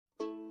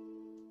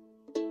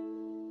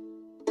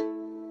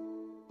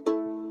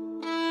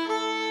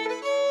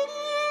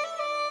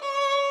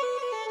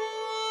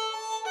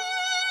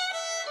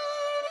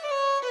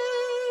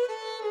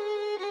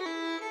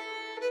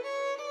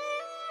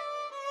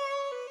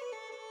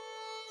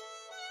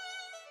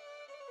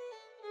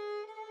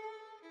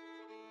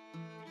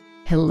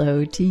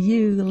Hello to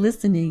you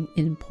listening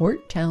in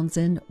Port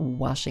Townsend,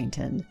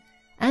 Washington.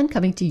 And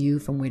coming to you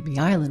from Whidbey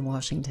Island,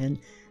 Washington,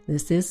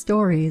 this is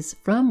Stories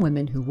from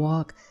Women Who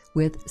Walk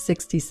with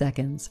 60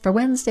 Seconds for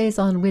Wednesdays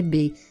on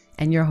Whidbey,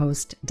 and your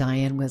host,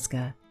 Diane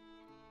Wisga.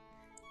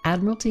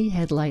 Admiralty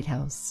Head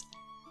Lighthouse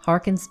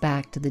harkens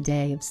back to the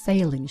day of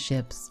sailing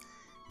ships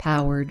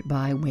powered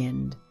by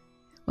wind.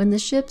 When the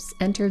ships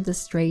entered the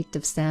Strait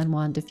of San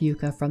Juan de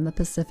Fuca from the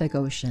Pacific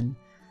Ocean,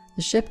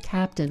 the ship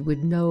captain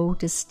would know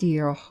to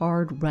steer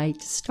hard right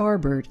to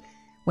starboard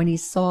when he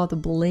saw the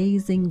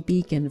blazing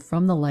beacon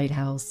from the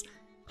lighthouse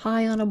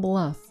high on a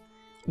bluff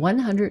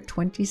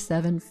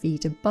 127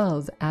 feet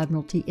above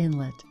Admiralty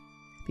Inlet,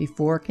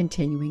 before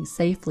continuing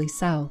safely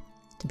south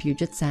to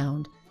Puget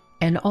Sound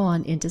and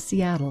on into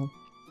Seattle.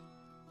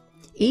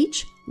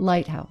 Each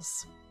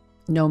lighthouse,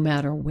 no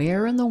matter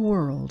where in the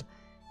world,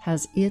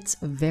 has its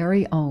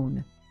very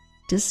own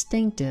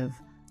distinctive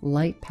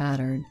light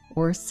pattern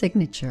or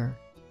signature.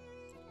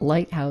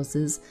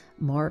 Lighthouses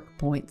mark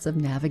points of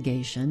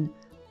navigation,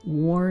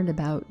 warn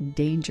about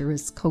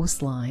dangerous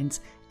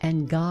coastlines,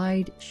 and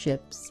guide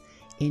ships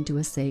into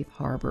a safe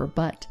harbor.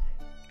 But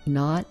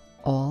not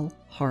all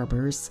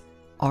harbors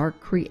are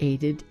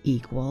created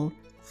equal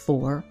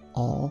for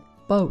all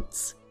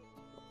boats.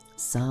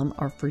 Some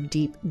are for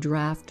deep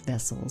draft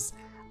vessels,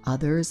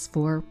 others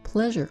for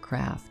pleasure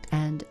craft,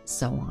 and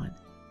so on.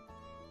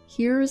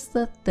 Here's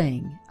the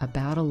thing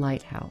about a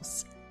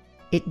lighthouse.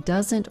 It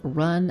doesn't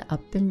run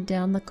up and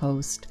down the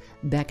coast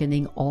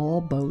beckoning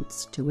all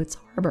boats to its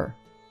harbor.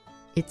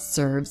 It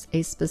serves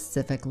a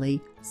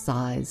specifically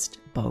sized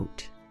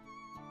boat.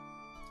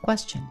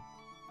 Question: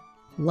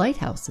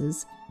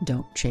 lighthouses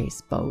don't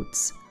chase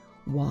boats.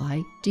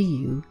 Why do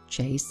you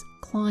chase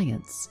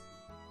clients?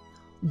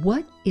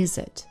 What is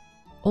it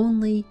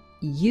only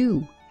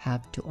you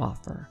have to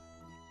offer?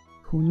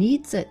 Who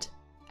needs it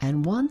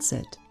and wants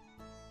it?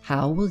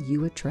 How will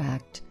you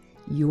attract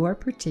your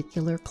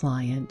particular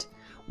client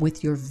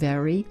with your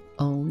very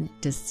own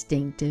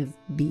distinctive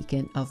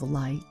beacon of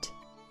light?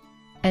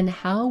 And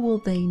how will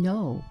they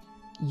know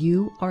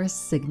you are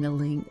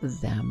signaling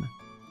them?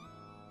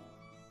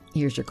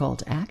 Here's your call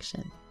to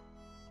action.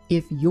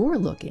 If you're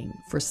looking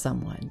for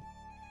someone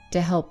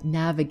to help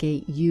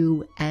navigate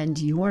you and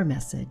your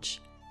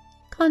message,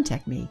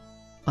 contact me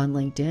on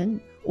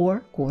LinkedIn or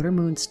Quarter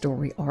Moon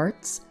Story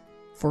Arts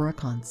for a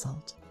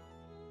consult.